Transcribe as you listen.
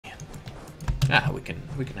Ah, we can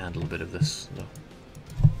handle a bit of this though.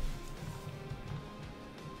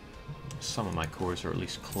 Some of my cores are at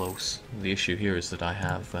least close. The issue here is that I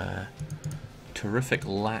have terrific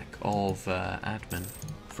lack of admin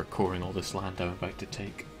for coring all this land I'm about to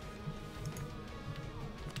take.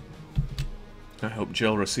 I hope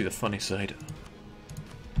Jelra see the funny side.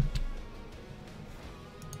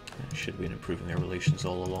 Should have been improving their relations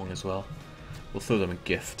all along as well. We'll throw them a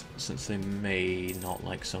gift, since they may not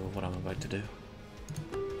like some of what I'm about to do.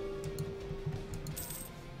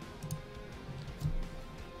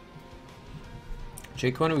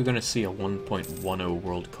 Jake, when are we going to see a 1.10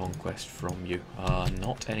 world conquest from you?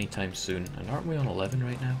 Not anytime soon. And aren't we on 11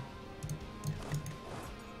 right now?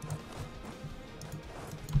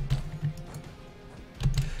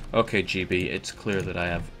 Okay, GB, it's clear that I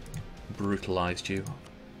have brutalized you.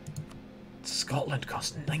 Scotland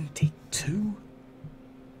cost 92?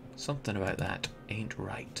 Something about that ain't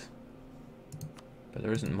right. But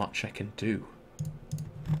there isn't much I can do.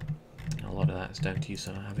 A lot of that is down to you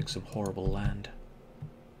having some horrible land.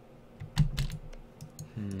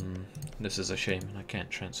 This is a shame, and I can't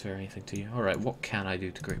transfer anything to you. Alright, what can I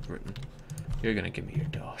do to Great Britain? You're gonna give me your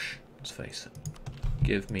dosh. Let's face it.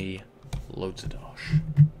 Give me loads of dosh.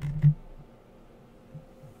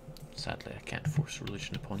 Sadly, I can't force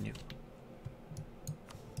religion upon you.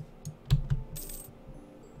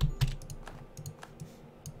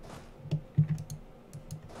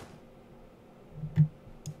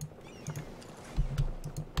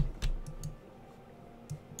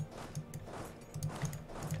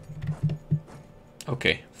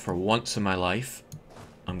 Okay, for once in my life,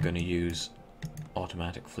 I'm going to use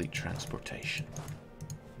automatic fleet transportation.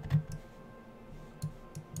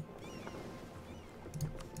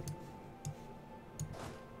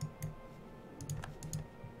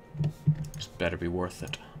 This better be worth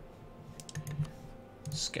it.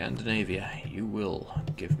 Scandinavia, you will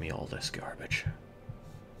give me all this garbage.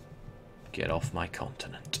 Get off my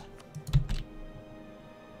continent.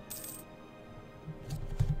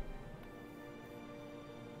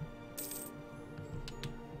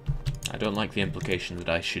 I don't like the implication that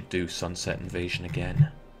I should do Sunset Invasion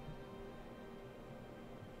again.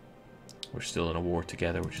 We're still in a war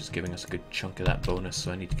together, which is giving us a good chunk of that bonus,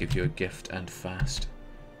 so I need to give you a gift and fast.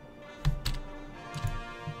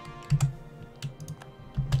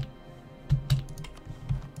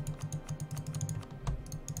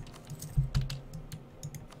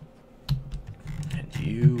 And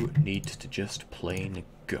you need to just plain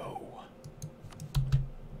go.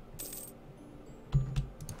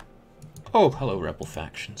 Oh, hello, rebel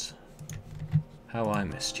factions. How I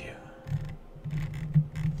missed you.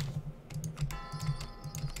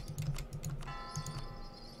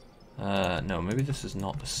 No, maybe this is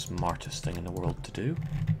not the smartest thing in the world to do.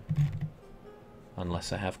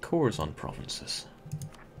 Unless I have cores on provinces.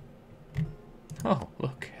 Oh,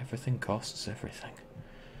 look, everything costs everything.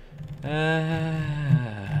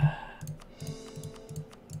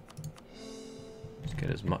 Let's get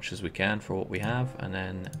as much as we can for what we have, and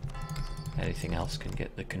then anything else can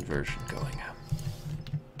get the conversion going.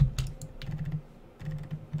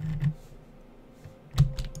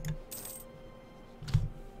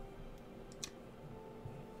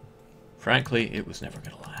 Frankly, it was never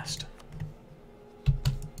going to last.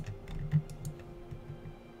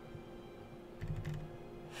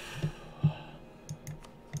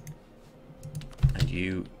 And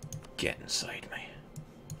you get inside me.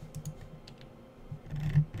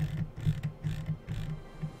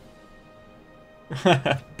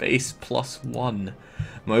 Base +1.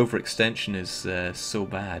 My overextension is so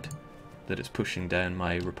bad that it's pushing down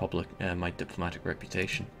my my diplomatic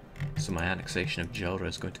reputation. So my annexation of Jelra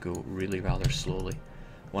is going to go really rather slowly.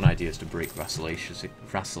 One idea is to break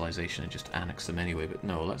vassalization and just annex them anyway, but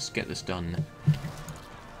no, let's get this done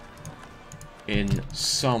in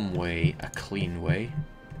some way, a clean way.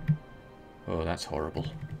 Oh, that's horrible.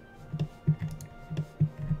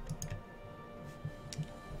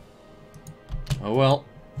 Oh well.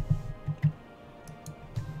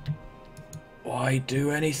 Why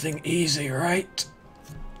do anything easy, right?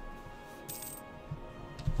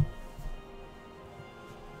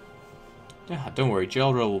 Yeah, don't worry,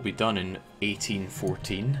 Jelra will be done in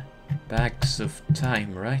 1814. Bags of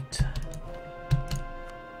time, right?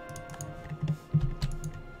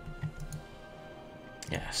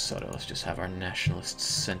 Yeah, sorry, let's just have our nationalist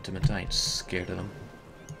sentiment. I ain't scared of them.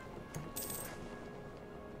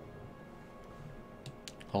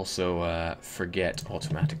 Also, forget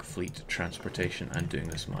automatic fleet transportation. I'm doing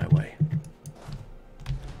this my way.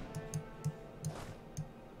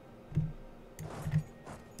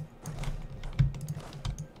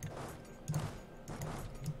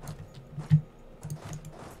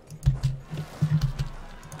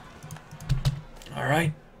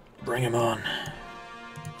 Alright, bring him on.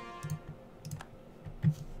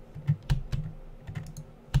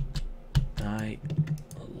 I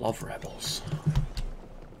love rebels.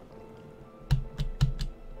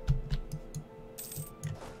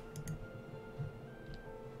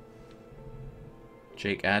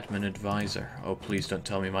 Jake, admin advisor. Oh, please don't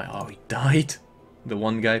tell me my... Oh, he died! The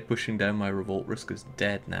one guy pushing down my revolt risk is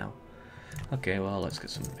dead now. Okay, well, let's get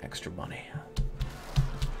some extra money.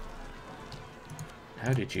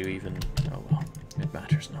 How did you even... Oh, well, it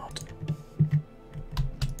matters not.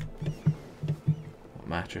 What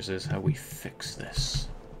matters is how we fix this.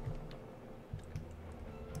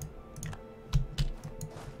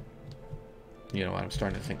 You know what, I'm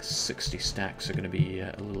starting to think 60 stacks are going to be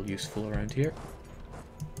a little useful around here.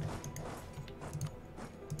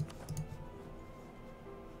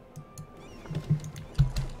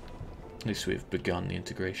 At least we've begun the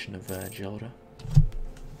integration of Gelra.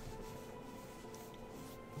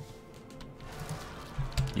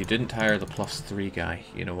 You didn't hire the +3 guy.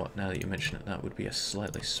 You know what, now that you mention it, that would be a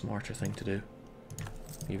slightly smarter thing to do.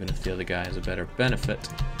 Even if the other guy has a better benefit.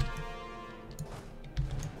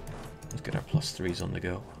 Let's get our +3s on the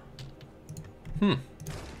go.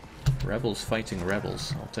 Rebels fighting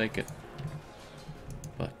rebels. I'll take it.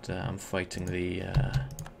 But I'm fighting the...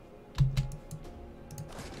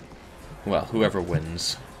 Well, whoever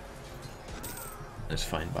wins is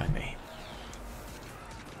fine by me.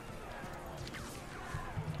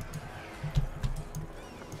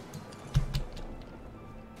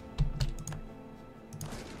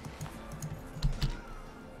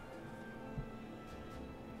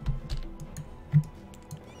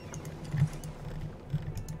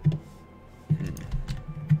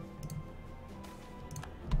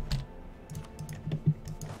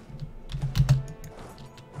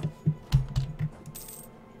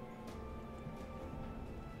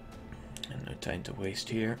 Time to waste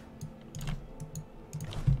here,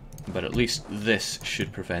 but at least this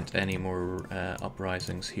should prevent any more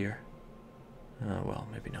uprisings here. Well,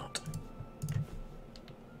 maybe not.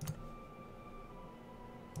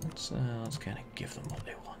 Let's kind of give them what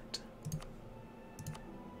they want,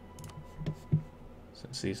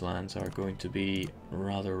 since these lands are going to be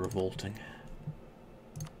rather revolting,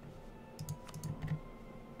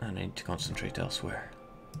 and I need to concentrate elsewhere.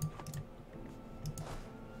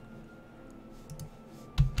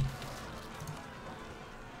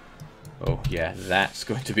 Oh yeah, that's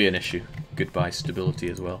going to be an issue. Goodbye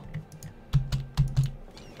stability as well.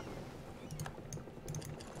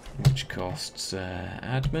 Which costs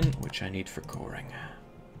admin, which I need for coring.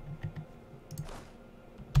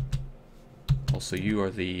 Also, you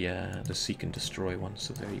are the seek and destroy one,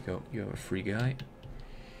 so there you go. You have a free guy.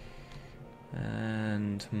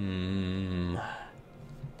 And you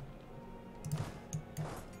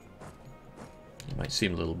might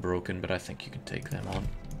seem a little broken, but I think you can take them on.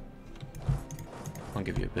 I'll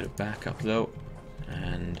give you a bit of backup though,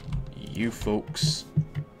 and you folks,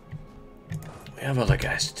 we have other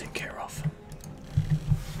guys to take care of.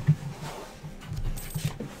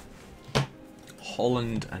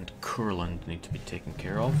 Holland and Kurland need to be taken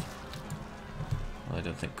care of. Well, I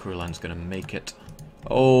don't think Kurland's going to make it.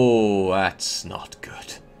 Oh, that's not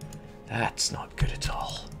good. That's not good at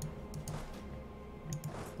all.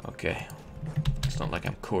 Okay, it's not like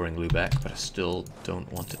I'm coring Lubeck, but I still don't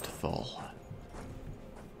want it to fall.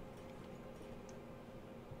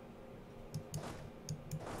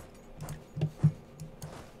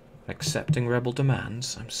 Accepting rebel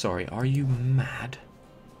demands? I'm sorry, are you mad?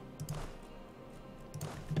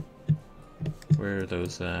 Where are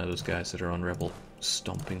those guys that are on rebel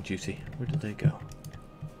stomping duty? Where did they go?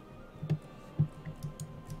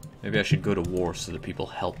 Maybe I should go to war so that people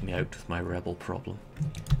help me out with my rebel problem.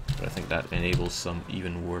 But I think that enables some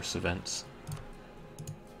even worse events.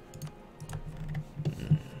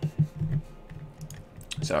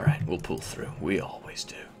 It's alright, we'll pull through. We always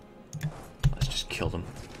do. Let's just kill them.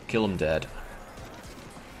 Kill them dead.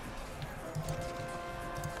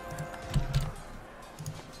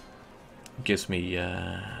 Gives me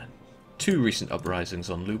 2 recent uprisings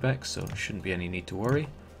on Lubeck, so shouldn't be any need to worry.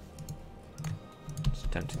 It's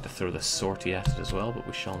tempting to throw the sortie at it as well, but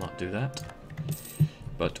we shall not do that.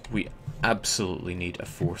 But we absolutely need a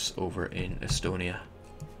force over in Estonia.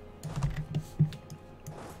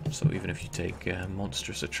 So even if you take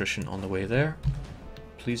monstrous attrition on the way there,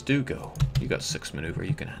 please do go. You got 6 maneuver,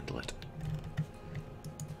 you can handle it.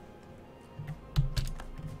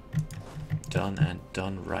 Done and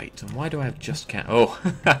done right. And why do I have just can't? Oh,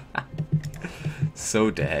 so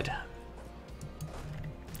dead.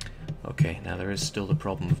 Okay, now there is still the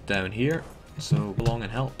problem of down here, so go along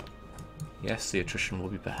and help. Yes, the attrition will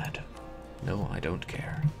be bad. No, I don't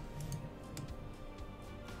care.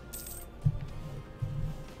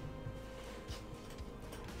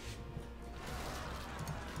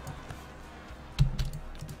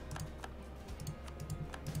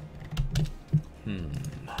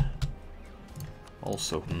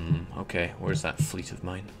 Also, okay, where's that fleet of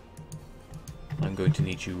mine? I'm going to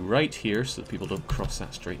need you right here so that people don't cross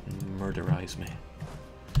that strait and murderize me.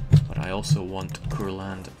 But I also want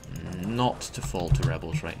Kurland not to fall to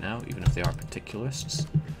rebels right now, even if they are particularists.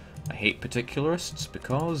 I hate particularists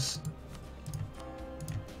because...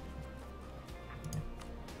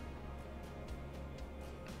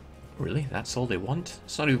 Really? That's all they want?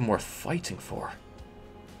 It's not even worth fighting for.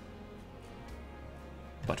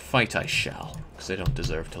 But fight I shall, because they don't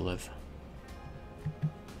deserve to live.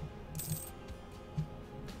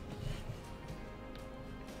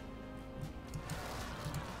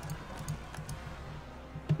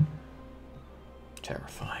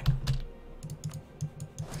 Terrifying.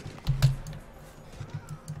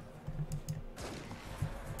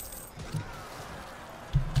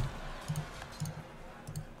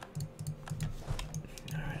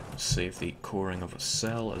 Alright, let's save the coring of a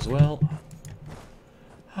cell as well.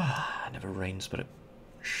 It never rains, but it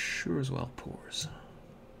sure as well pours.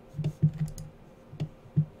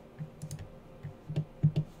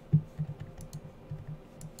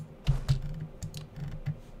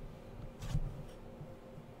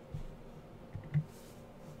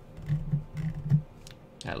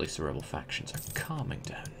 At least the rebel factions are calming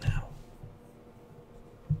down now.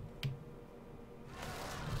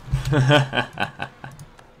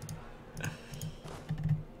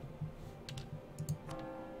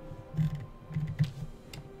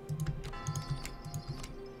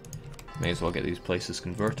 May as well get these places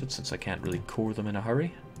converted since I can't really core them in a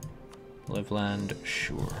hurry. Live land,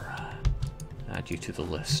 sure. Add you to the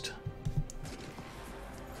list.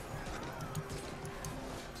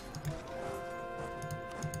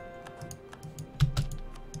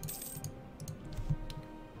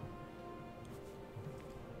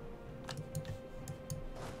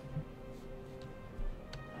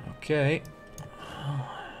 Okay. I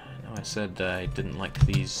know I said I didn't like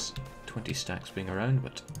these 20 stacks being around,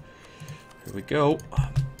 but here we go.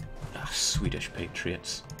 Swedish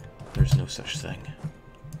patriots. There's no such thing.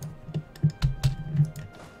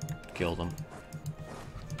 Kill them.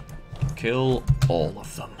 Kill all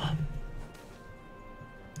of them.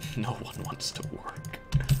 No one wants to work.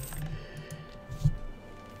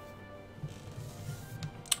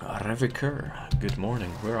 Reviker, good morning.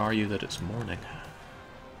 Where are you that it's morning?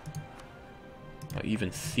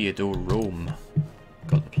 Even Theodore Rome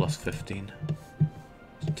got the plus 15.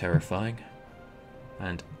 It's terrifying.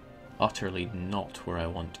 And utterly not where I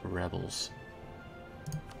want rebels.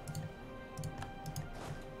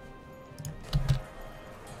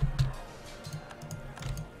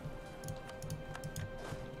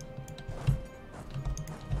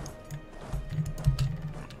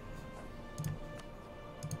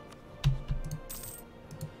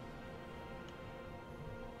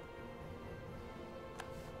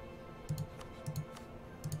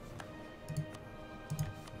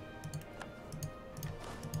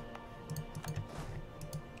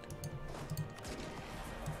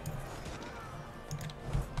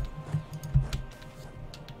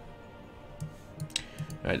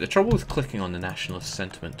 Right, the trouble with clicking on the nationalist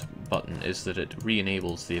sentiment button is that it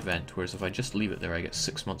re-enables the event, whereas if I just leave it there I get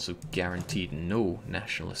 6 months of guaranteed no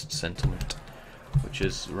nationalist sentiment, which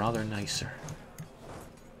is rather nicer.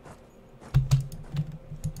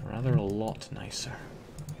 Rather a lot nicer.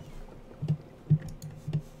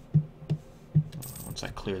 Once I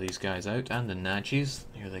clear these guys out, and the Najis,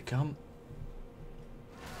 here they come.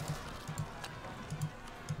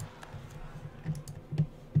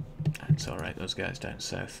 It's alright, those guys down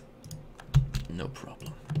south. No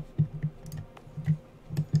problem.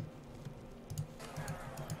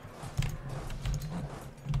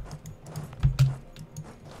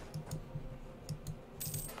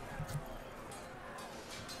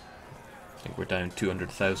 I think we're down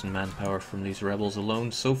 200,000 manpower from these rebels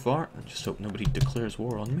alone so far. I just hope nobody declares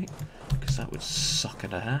war on me, because that would suck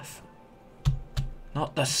and a half.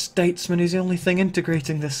 Not the statesman, he's the only thing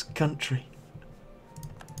integrating this country.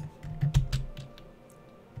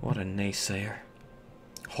 What a naysayer.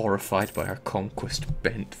 Horrified by our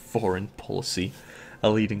conquest-bent foreign policy, a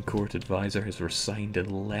leading court advisor has resigned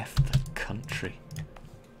and left the country.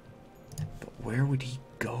 But where would he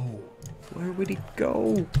go? Where would he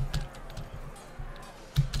go?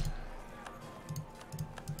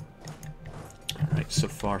 Alright, so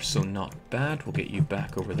far so not bad. We'll get you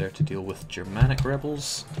back over there to deal with Germanic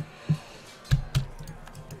rebels.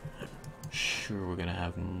 Sure, we're gonna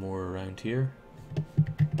have more around here,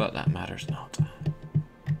 but that matters not.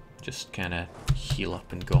 Just kind of heal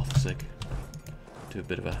up in Gothic. Do a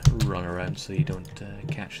bit of a run around so you don't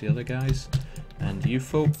catch the other guys. And you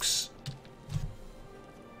folks,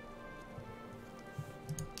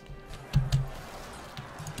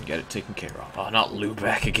 get it taken care of. Oh, not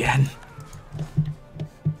Lubeck again.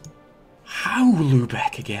 How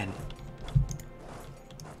Lubeck again?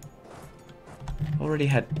 Already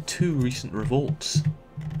had 2 recent revolts.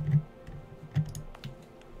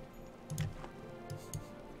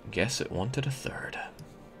 Guess it wanted a 3rd.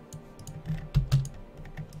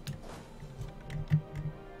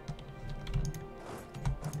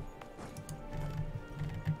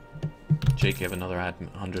 Jake, you have another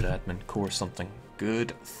 100 admin core something.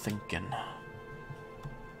 Good thinking.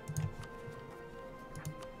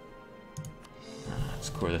 Let's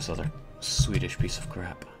core this other Swedish piece of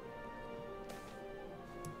crap.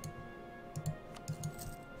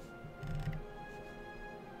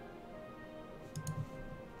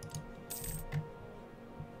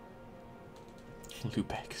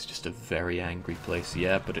 Lubeck is just a very angry place.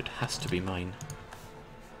 Yeah, but it has to be mine.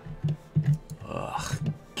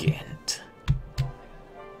 Ugh, Ghent.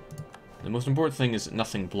 The most important thing is that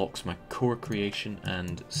nothing blocks my core creation,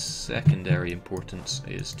 and secondary importance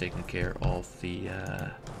is taking care of the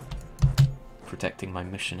protecting my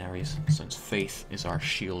missionaries, since faith is our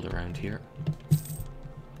shield around here.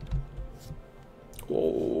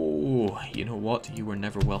 Oh, you know what? You were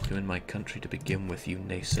never welcome in my country to begin with, you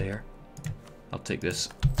naysayer. I'll take this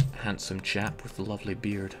handsome chap with the lovely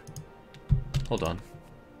beard. Hold on.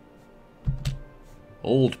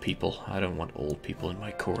 Old people. I don't want old people in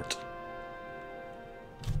my court.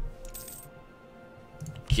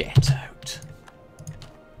 Get out.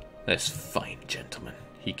 This fine gentleman.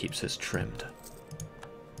 He keeps his trimmed.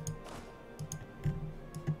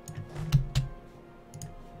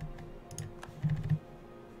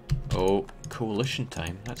 Oh, coalition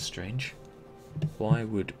time. That's strange. Why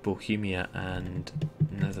would Bohemia and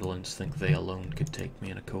Netherlands think they alone could take me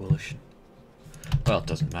in a coalition? Well, it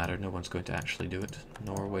doesn't matter. No one's going to actually do it.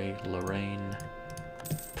 Norway, Lorraine,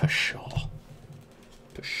 Pshaw.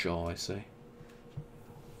 Pshaw, I say.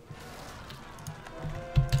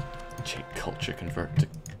 Check culture convert to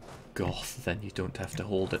Goth, then you don't have to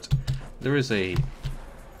hold it. There is a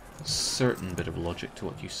certain bit of logic to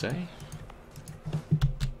what you say.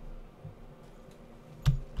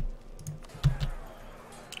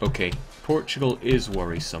 Okay, Portugal is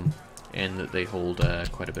worrisome in that they hold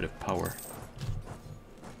quite a bit of power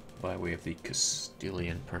by way of the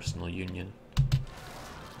Castilian personal union.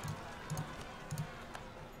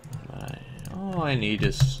 All I need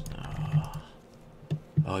is...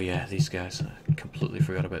 Oh yeah, these guys. I completely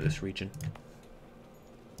forgot about this region.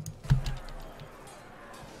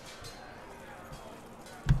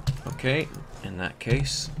 Okay, in that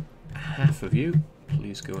case, half of you,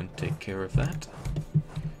 please go and take care of that.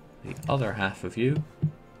 The other half of you,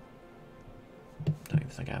 don't even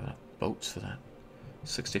think I have enough boats for that.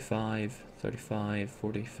 65, 35,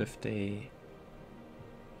 40, 50.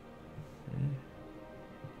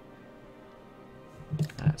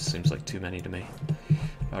 That seems like too many to me.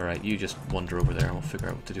 Alright, you just wander over there and we'll figure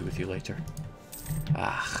out what to do with you later.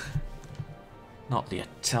 Ah, not the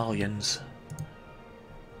Italians.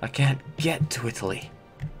 I can't get to Italy.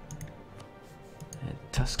 And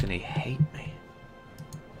Tuscany hate me.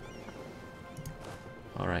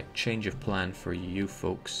 Alright, change of plan for you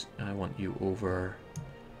folks. I want you over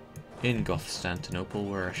in Constantinople,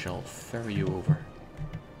 where I shall ferry you over.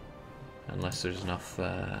 Unless there's enough...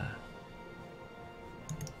 yeah,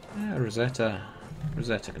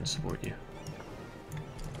 Rosetta can support you.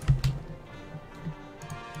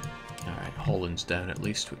 Alright, Holland's down at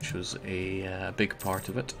least, which was a big part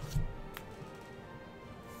of it.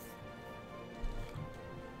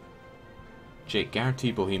 Jake,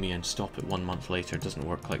 guarantee Bohemia and stop it 1 month later. It doesn't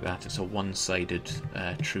work like that. It's a one-sided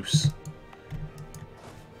truce.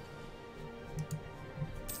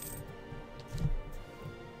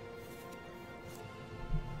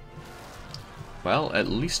 Well, at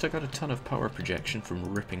least I got a ton of power projection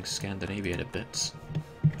from ripping Scandinavia to bits.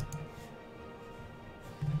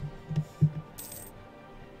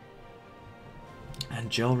 And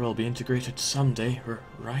Gelra will be integrated someday,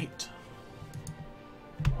 right?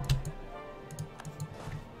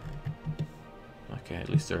 Okay, at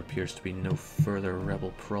least there appears to be no further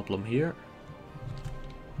rebel problem here.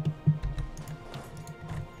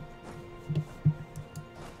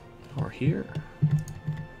 Or here.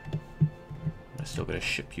 I still gotta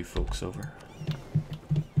ship you folks over.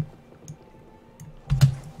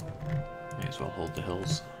 May as well hold the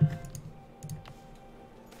hills.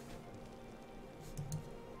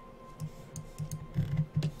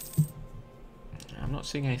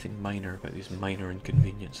 seeing anything minor about these minor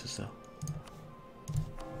inconveniences though.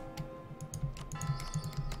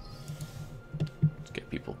 Let's get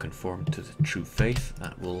people conformed to the true faith.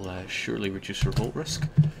 That will surely reduce revolt risk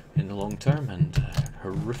in the long term and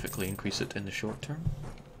horrifically increase it in the short term.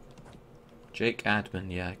 Jake,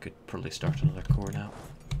 admin, yeah, I could probably start another core now.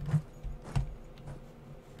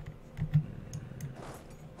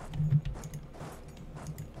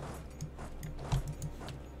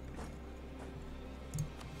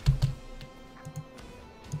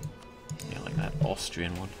 Yeah, like that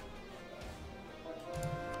Austrian one.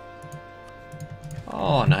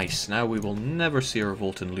 Oh, nice. Now we will never see a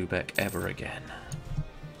revolt in Lubeck ever again.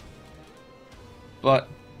 But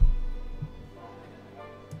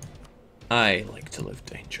I like to live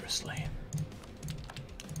dangerously.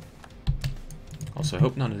 Also, I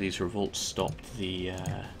hope none of these revolts stopped the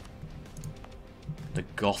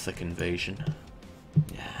Gothic invasion.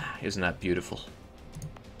 Yeah, isn't that beautiful?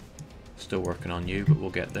 Still working on you, but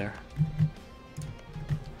we'll get there.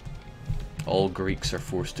 All Greeks are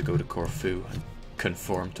forced to go to Corfu and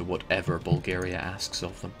conform to whatever Bulgaria asks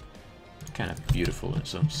of them. Kind of beautiful in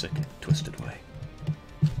its own sick and twisted way.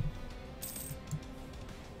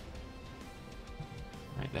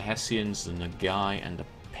 Right, the Hessians, the Nagai, and the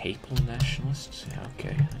Papal Nationalists. Yeah,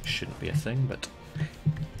 okay, that shouldn't be a thing, but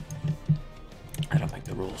I don't make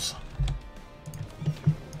the rules.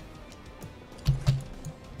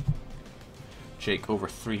 Jake, over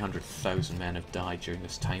 300,000 men have died during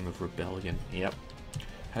this time of rebellion. Yep.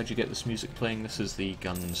 How'd you get this music playing? This is the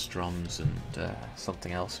Guns, Drums, and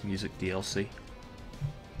something else music DLC,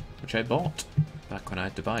 which I bought back when I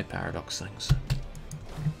had to buy Paradox things.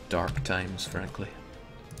 Dark times, frankly.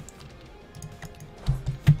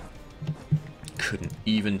 Couldn't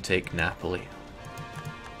even take Napoli.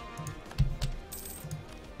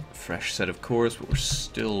 Fresh set of cores, but we're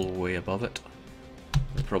still way above it.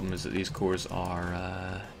 The problem is that these cores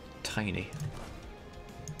are tiny.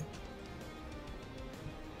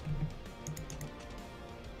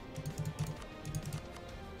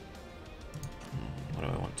 What do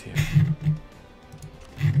I want here?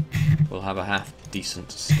 We'll have a half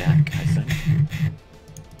decent stack, I think.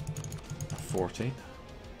 A 40.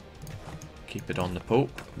 Keep it on the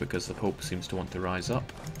Pope, because the Pope seems to want to rise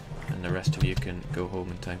up, and the rest of you can go home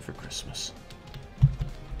in time for Christmas.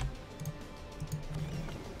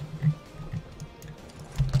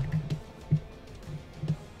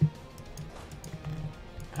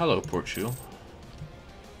 Hello, Portugal.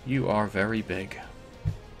 You are very big.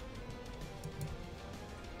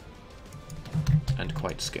 And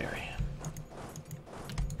quite scary.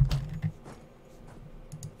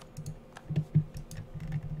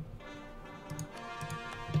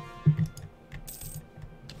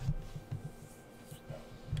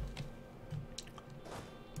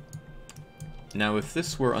 Now, if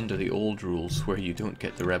this were under the old rules, where you don't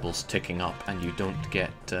get the rebels ticking up and you don't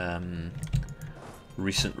get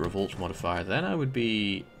recent revolt modifier, then I would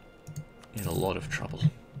be in a lot of trouble.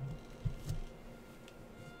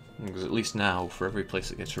 Because at least now, for every place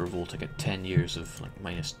that gets a revolt, I get 10 years of like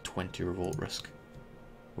minus 20 revolt risk,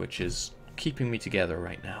 which is keeping me together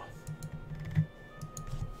right now.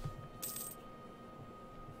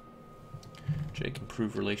 Jake,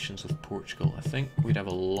 improve relations with Portugal. I think we'd have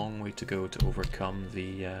a long way to go to overcome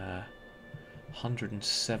the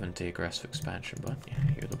 170 aggressive expansion, but yeah,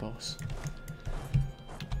 you're the boss.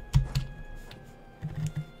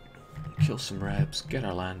 Kill some rebs, get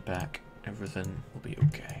our land back, everything will be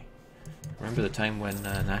okay. Remember the time when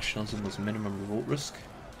nationalism was minimum revolt risk?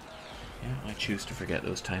 Yeah, I choose to forget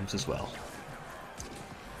those times as well.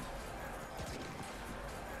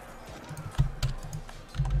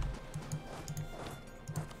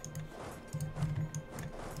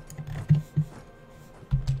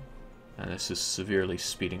 And this is severely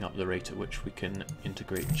speeding up the rate at which we can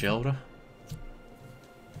integrate Gelra.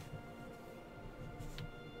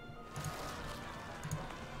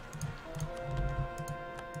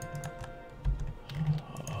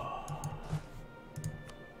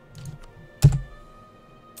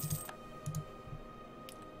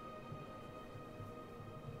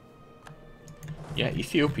 Yeah,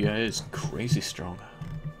 Ethiopia is crazy strong.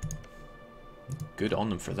 Good on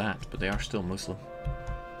them for that, but they are still Muslim.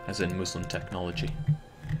 As in Muslim technology.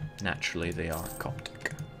 Naturally, they are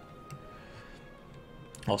Coptic.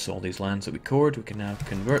 Also, all these lands that we cored, we can now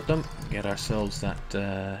convert them, get ourselves that...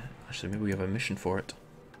 actually, maybe we have a mission for it.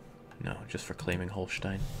 No, just for claiming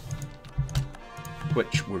Holstein.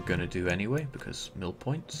 Which we're going to do anyway, because mill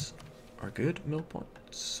points are good mill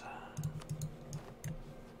points.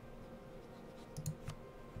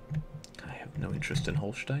 I have no interest in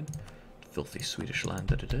Holstein. Filthy Swedish land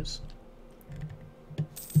that it is.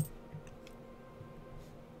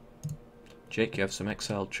 Jake, you have some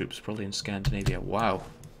exiled troops probably in Scandinavia. Wow.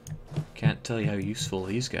 Can't tell you how useful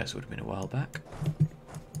these guys would have been a while back.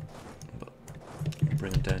 But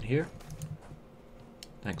bring them down here.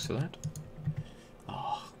 Thanks for that.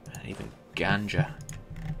 Oh, man, even Ganja.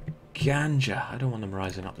 Ganja! I don't want them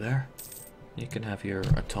rising up there. You can have your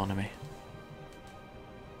autonomy.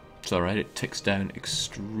 It's alright, it ticks down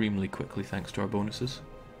extremely quickly thanks to our bonuses.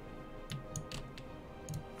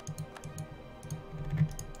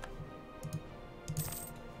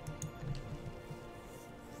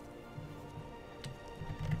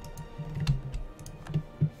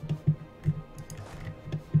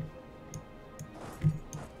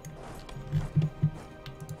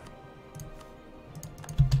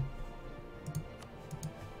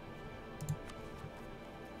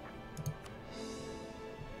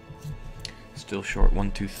 Still short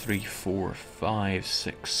 1, 2, 3, 4, 5,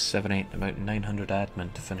 6, 7, 8, about 900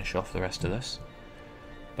 admin to finish off the rest of this.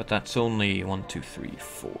 But that's only 1, 2, 3,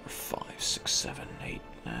 4, 5, 6, 7, 8.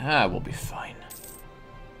 Ah, we'll be fine.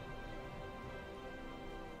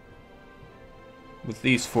 With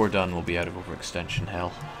these 4 done, we'll be out of overextension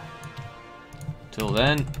hell. Till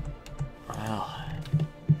then, well,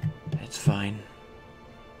 it's fine.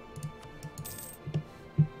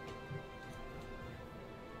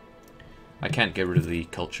 I can't get rid of the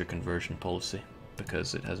culture conversion policy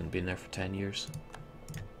because it hasn't been there for 10 years.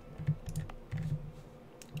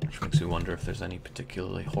 Which makes me wonder if there's any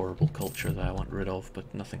particularly horrible culture that I want rid of,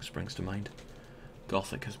 but nothing springs to mind.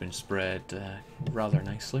 Gothic has been spread rather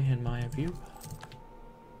nicely in my view.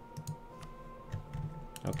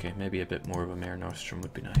 Okay, maybe a bit more of a Mare Nostrum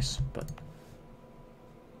would be nice, but...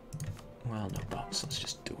 well, no buts, let's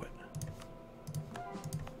just do it.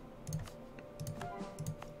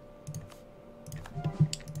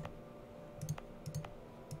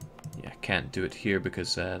 Can't do it here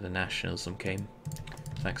because the nationalism came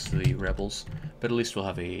thanks to the rebels, but at least we'll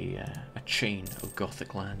have a chain of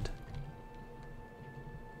Gothic land,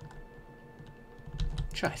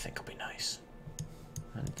 which I think will be nice,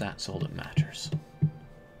 and that's all that matters.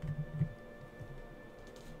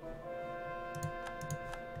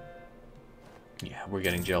 Yeah, we're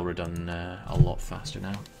getting Gelra done a lot faster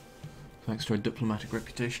now, thanks to our diplomatic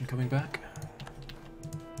reputation coming back.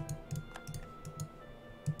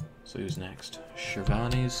 So who's next?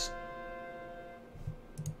 Shirvani's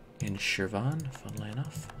in Shirvan, funnily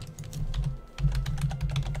enough.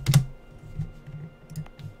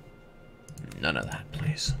 None of that,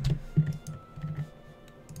 please.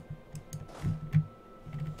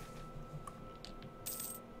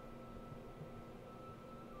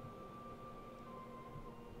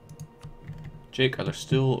 Jake, are there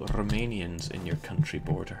still Romanians in your country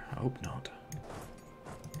border? I hope not.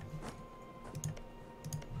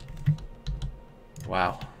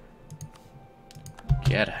 Wow.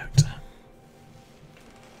 Get out.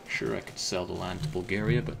 Sure, I could sell the land to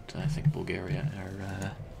Bulgaria, but I think Bulgaria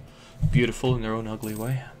are beautiful in their own ugly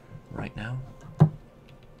way right now.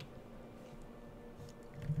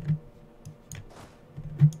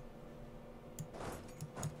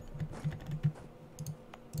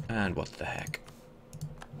 And what the heck?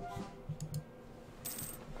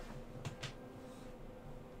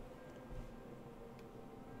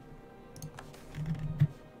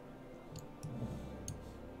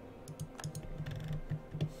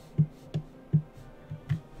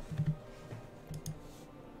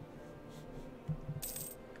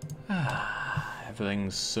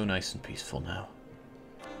 Everything's so nice and peaceful now.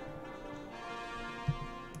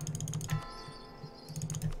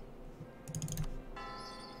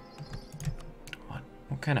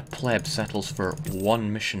 What kind of pleb settles for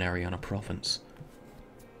 1 missionary on a province?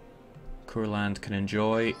 Courland can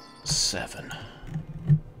enjoy 7.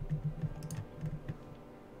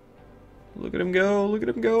 Look at him go, look at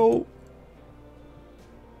him go!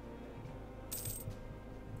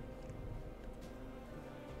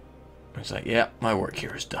 He's like, yeah, my work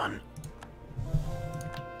here is done.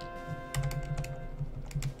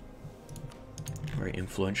 Very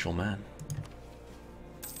influential man.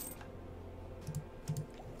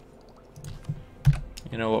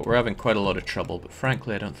 You know what, we're having quite a lot of trouble, but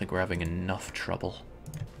frankly I don't think we're having enough trouble.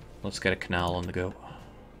 Let's get a canal on the go.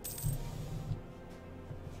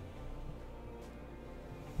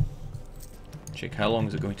 Check, how long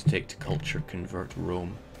is it going to take to culture convert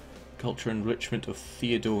Rome? Culture enrichment of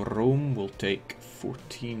Rome will take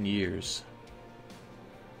 14 years.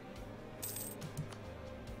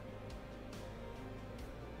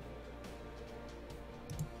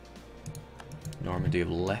 Normandy have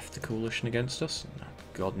left the coalition against us.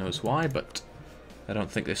 God knows why, but I don't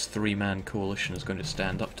think this 3-man coalition is going to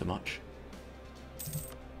stand up to much.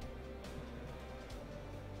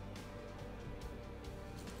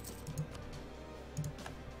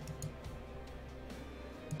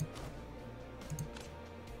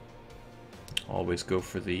 always go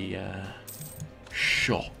for the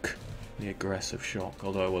shock, the aggressive shock,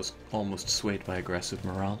 although I was almost swayed by aggressive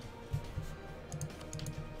morale.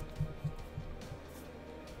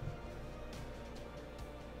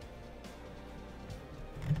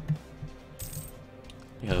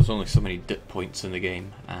 Yeah, there's only so many dip points in the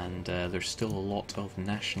game, and there's still a lot of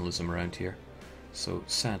nationalism around here. So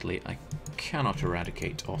sadly, I cannot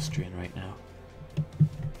eradicate Austrian right now.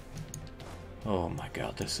 Oh my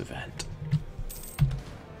god, this event.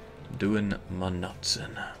 Doing my nuts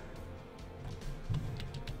in.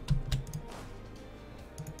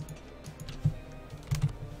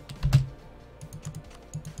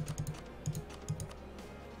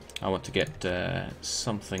 I want to get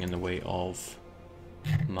something in the way of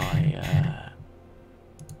my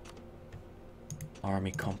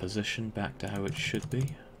army composition back to how it should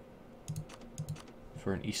be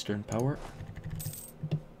for an Eastern power.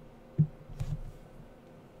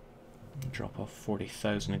 Drop off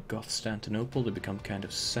 40,000 at Constantinople to become kind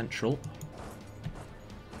of central.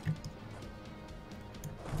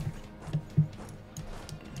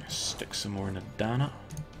 Stick some more in Adana.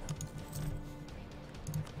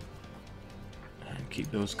 And keep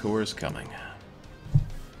those cores coming.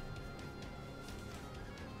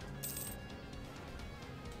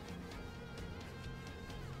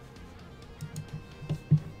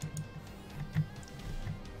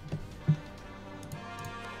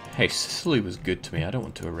 Hey, Sicily was good to me. I don't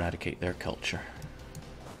want to eradicate their culture.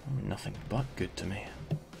 Nothing but good to me.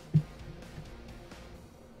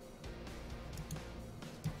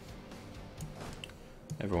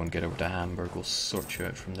 Everyone get over to Hamburg, we'll sort you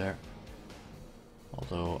out from there.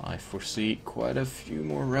 Although I foresee quite a few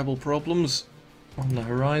more rebel problems on the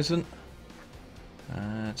horizon.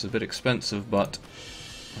 It's a bit expensive, but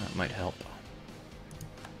that might help.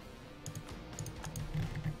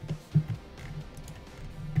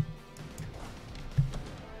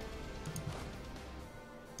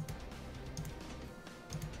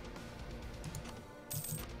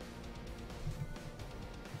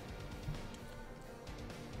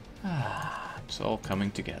 It's all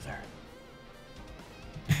coming together.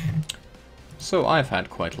 So I've had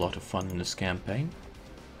quite a lot of fun in this campaign.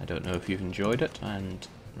 I don't know if you've enjoyed it, and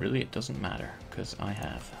really it doesn't matter, because I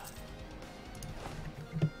have.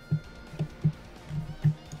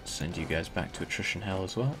 Send you guys back to attrition hell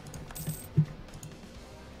as well.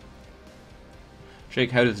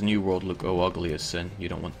 Jake, how does the New World look? Oh, ugly as sin. You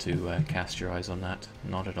don't want to cast your eyes on that.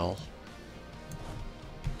 Not at all.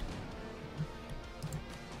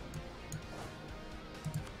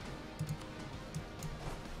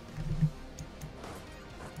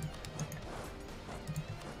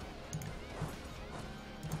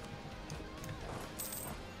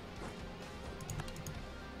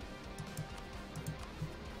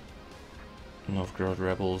 Novgorod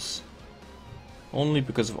rebels. Only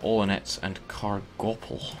because of Olonets and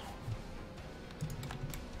Kargopol.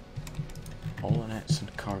 Olonets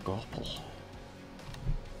and Kargopol.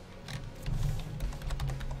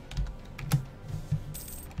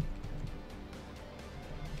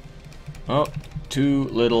 Oh, too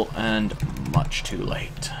little and much too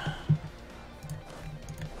late.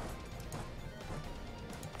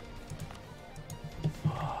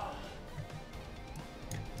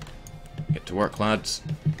 Get to work, lads.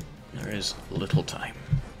 There is little time.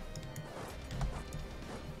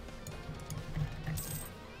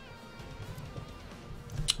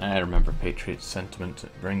 I remember Patriot sentiment.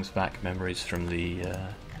 It brings back memories from the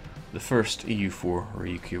first EU4 or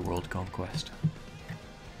EQ World Conquest.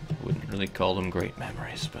 I wouldn't really call them great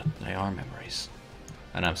memories, but they are memories.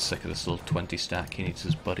 And I'm sick of this little 20 stack. He needs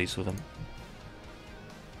his buddies with him.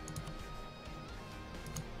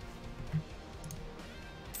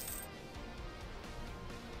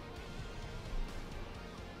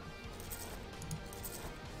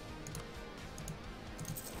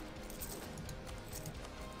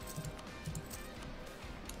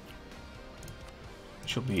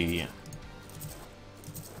 She'll be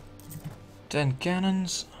 10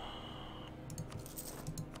 cannons.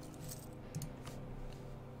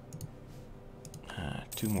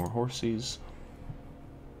 Two more horses.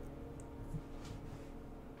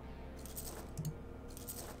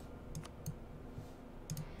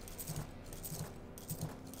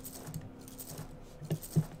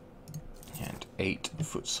 And 8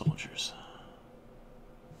 foot soldiers.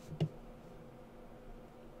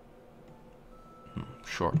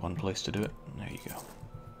 Short one place to do it. There you go.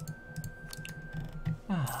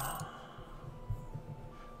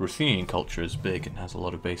 Ruthenian culture is big and has a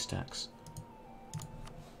lot of base tax.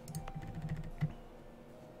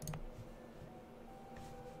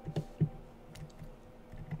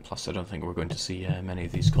 Plus, I don't think we're going to see many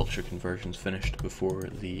of these culture conversions finished before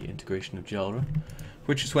the integration of Jalra,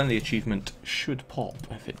 which is when the achievement should pop.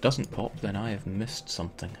 If it doesn't pop, then I have missed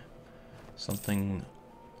something. Something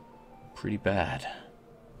pretty bad.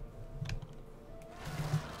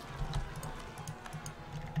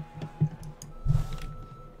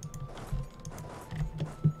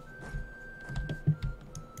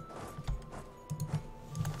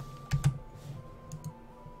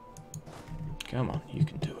 Come on, you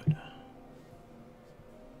can do it.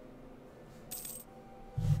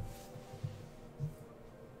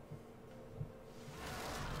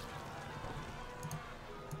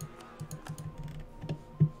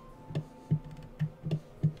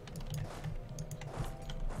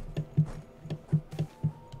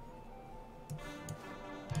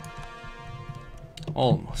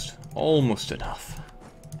 Almost enough.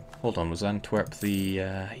 Hold on, was Antwerp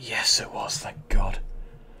the... yes, it was, thank God.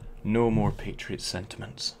 No more Patriot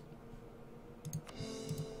sentiments.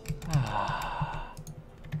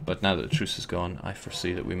 But now that the truce is gone, I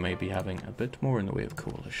foresee that we may be having a bit more in the way of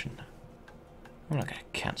coalition. I'm not going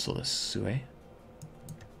to cancel this, Sue.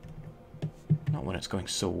 Not when it's going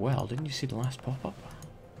so well. Didn't you see the last pop-up?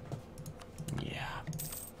 Yeah.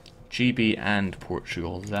 GB and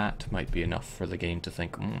Portugal, that might be enough for the game to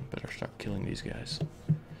think, better start killing these guys.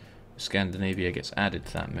 Scandinavia gets added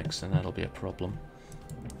to that mix, and that'll be a problem.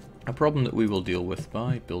 A problem that we will deal with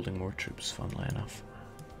by building more troops, funnily enough.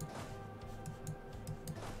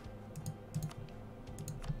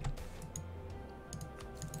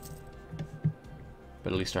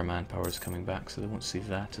 But at least our manpower is coming back, so they won't see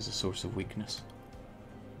that as a source of weakness.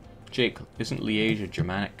 Jake, isn't Liège a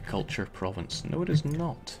Germanic culture province? No, it is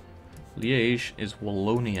not. Liège is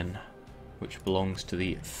Wallonian, which belongs to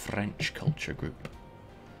the French culture group.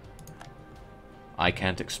 I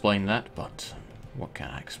can't explain that, but what can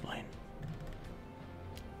I explain?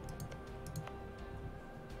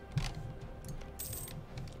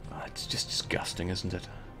 It's just disgusting, isn't it?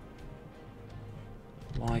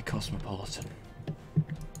 Why cosmopolitan?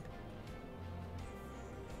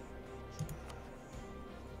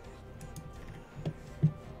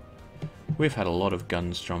 We've had a lot of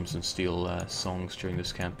guns, drums and steel songs during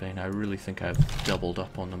this campaign. I really think I've doubled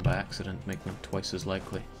up on them by accident, making them twice as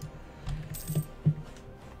likely.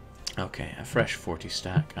 Okay, a fresh 40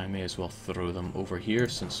 stack. I may as well throw them over here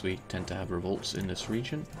since we tend to have revolts in this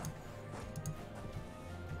region.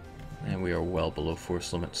 And we are well below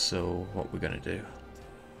force limits, so what we're going to do?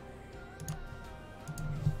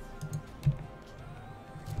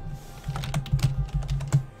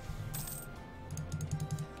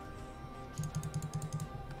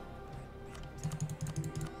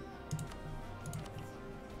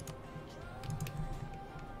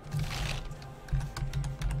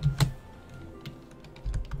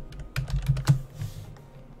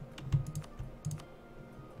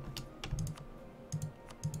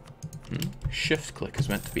 Shift click is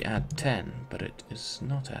meant to be add 10, but it is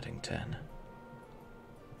not adding 10.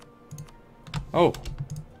 Oh!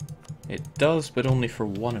 It does, but only for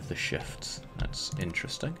one of the shifts. That's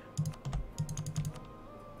interesting.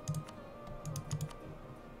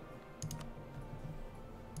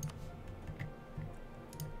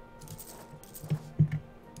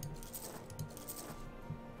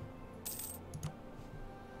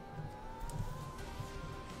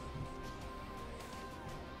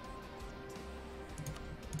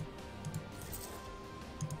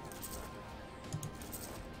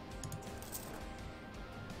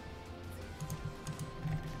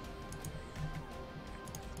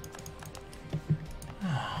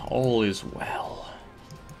 All is well.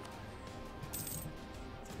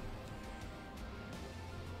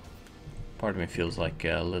 Part of me feels like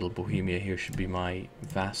little Bohemia here should be my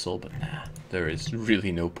vassal, but nah, there is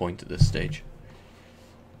really no point at this stage.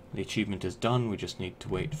 The achievement is done, we just need to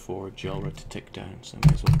wait for Jalra to tick down, so I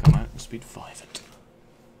may as well come out and speed 5 it.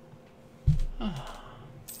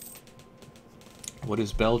 What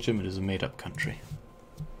is Belgium? It is a made-up country.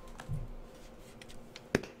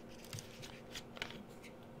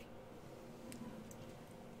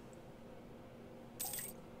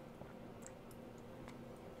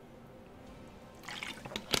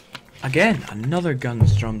 Again, another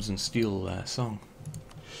guns, drums and steel song.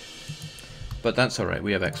 But that's alright,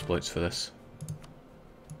 we have exploits for this.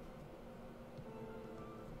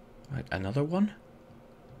 Right, another one?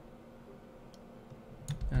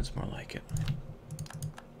 That's more like it.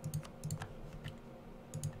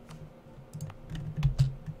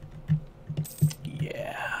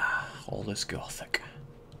 Yeah, all this Gothic.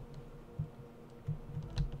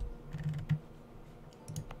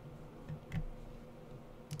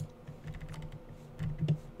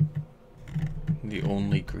 The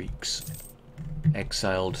only Greeks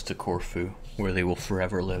exiled to Corfu, where they will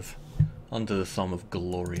forever live, under the thumb of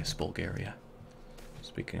glorious Bulgaria.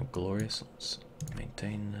 Speaking of glorious, let's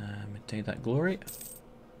maintain that glory.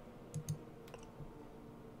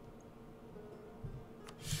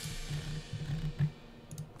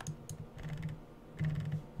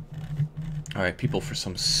 Alright, people for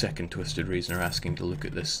some sick and twisted reason are asking to look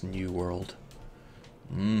at this new world.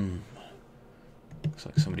 Looks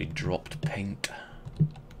like somebody dropped paint.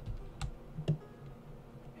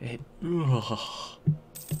 Ugh.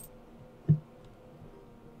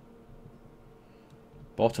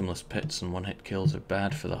 Bottomless pits and one-hit kills are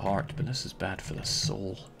bad for the heart, but this is bad for the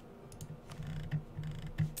soul.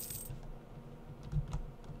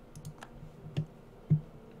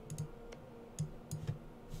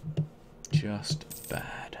 Just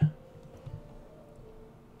bad.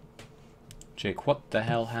 Jake, what the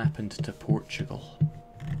hell happened to Portugal?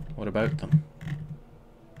 What about them?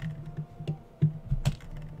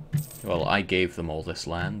 Well, I gave them all this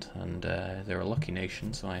land, and they're a lucky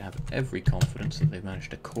nation, so I have every confidence that they've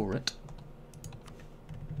managed to core it.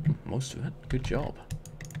 Most of it. Good job.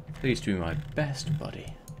 Please do my best,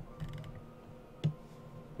 buddy.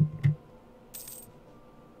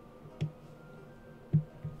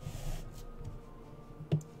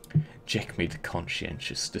 Jake made the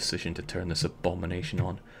conscientious decision to turn this abomination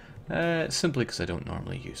on, simply because I don't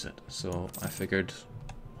normally use it, so I figured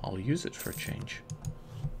I'll use it for a change.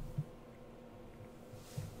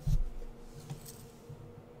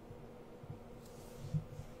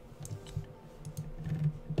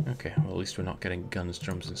 Okay, well at least we're not getting guns,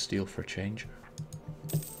 drums and steel for a change.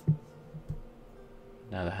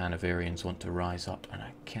 Now the Hanoverians want to rise up, and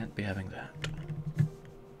I can't be having that.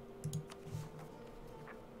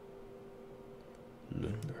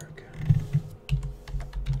 Lundberg.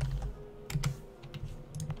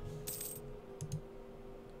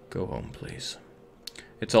 Go home, please.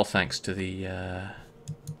 It's all thanks to the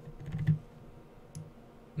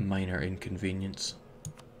minor inconvenience.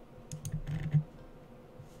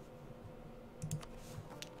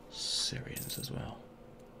 Syrians as well.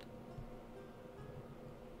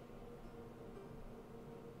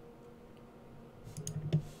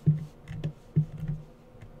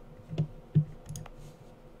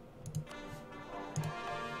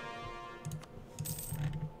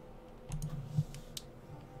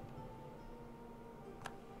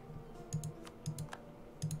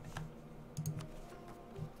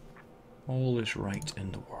 All is right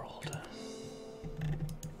in the world.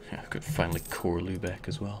 Yeah, I could finally core Lubeck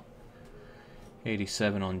as well.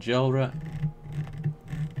 87 on Gelra.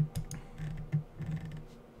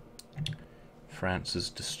 France is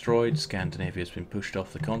destroyed. Scandinavia has been pushed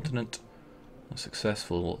off the continent. A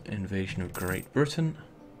successful invasion of Great Britain.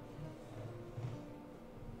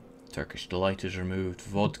 Turkish Delight is removed.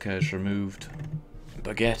 Vodka is removed.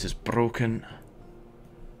 Baguette is broken.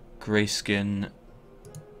 Greyskin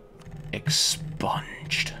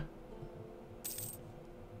expunged.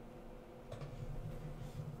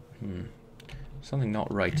 Something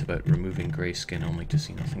not right about removing Greyskin only to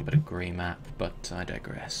see nothing but a grey map, but I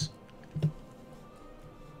digress.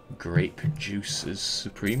 Grape juice is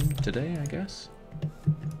supreme today, I guess.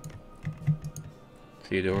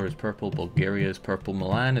 Theodora is purple, Bulgaria is purple,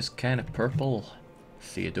 Milan is kind of purple,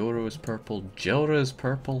 Theodora is purple, Gelra is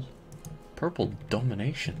purple. Purple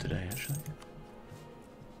domination today, actually.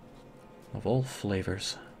 Of all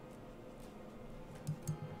flavors.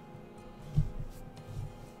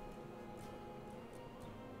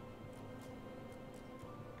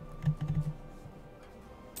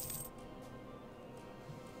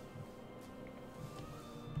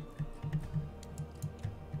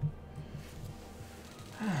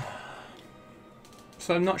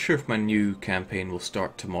 So I'm not sure if my new campaign will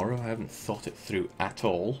start tomorrow. I haven't thought it through at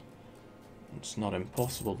all. It's not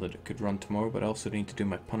impossible that it could run tomorrow, but I also need to do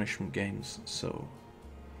my punishment games, so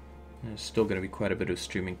there's still going to be quite a bit of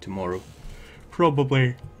streaming tomorrow.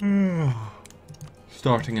 Probably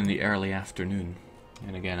starting in the early afternoon.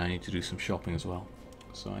 And again, I need to do some shopping as well.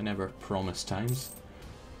 So I never promise times.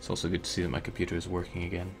 It's also good to see that my computer is working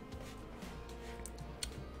again.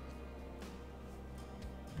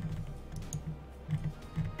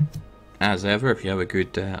 As ever, if you have a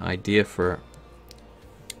good idea for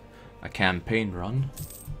a campaign run,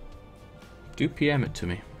 do PM it to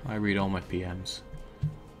me. I read all my PMs.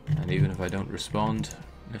 And even if I don't respond,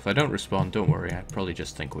 don't worry, I probably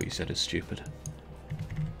just think what you said is stupid.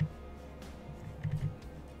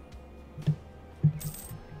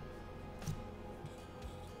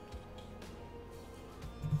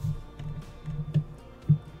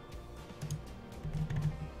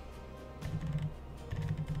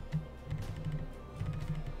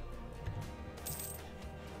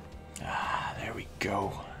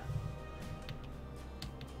 go.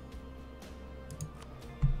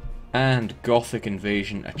 And Gothic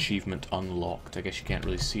Invasion achievement unlocked. I guess you can't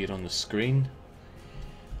really see it on the screen,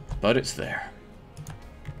 but it's there.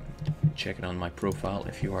 Check it on my profile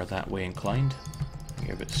if you are that way inclined.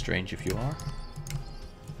 You're a bit strange if you are.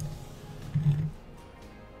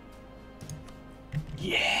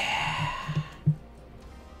 Yeah!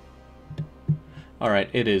 Alright,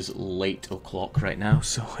 it is late o'clock right now,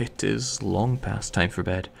 so it is long past time for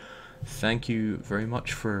bed. Thank you very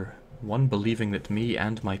much for, one, believing that me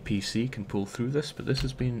and my PC can pull through this, but this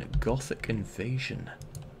has been Gothic Invasion.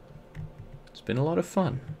 It's been a lot of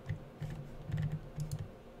fun.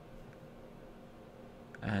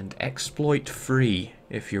 And exploit-free,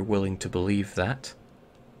 if you're willing to believe that.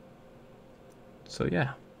 So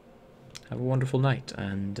yeah, have a wonderful night,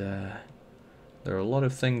 and there are a lot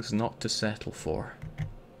of things not to settle for.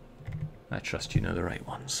 I trust you know the right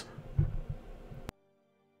ones.